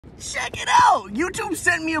Check it out! YouTube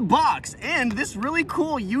sent me a box and this really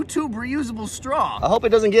cool YouTube reusable straw. I hope it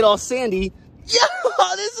doesn't get all sandy. Yeah,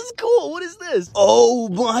 this is cool. What is this? Oh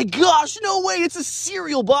my gosh, no way. It's a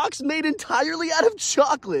cereal box made entirely out of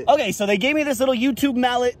chocolate. Okay, so they gave me this little YouTube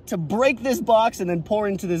mallet to break this box and then pour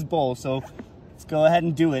into this bowl. So let's go ahead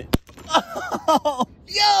and do it. Oh,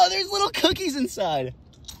 yo, there's little cookies inside.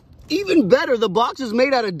 Even better, the box is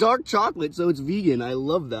made out of dark chocolate, so it's vegan. I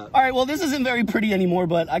love that. All right, well, this isn't very pretty anymore,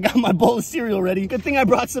 but I got my bowl of cereal ready. Good thing I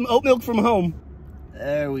brought some oat milk from home.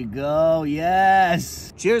 There we go,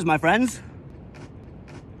 yes. Cheers, my friends.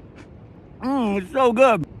 It's so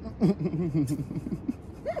good.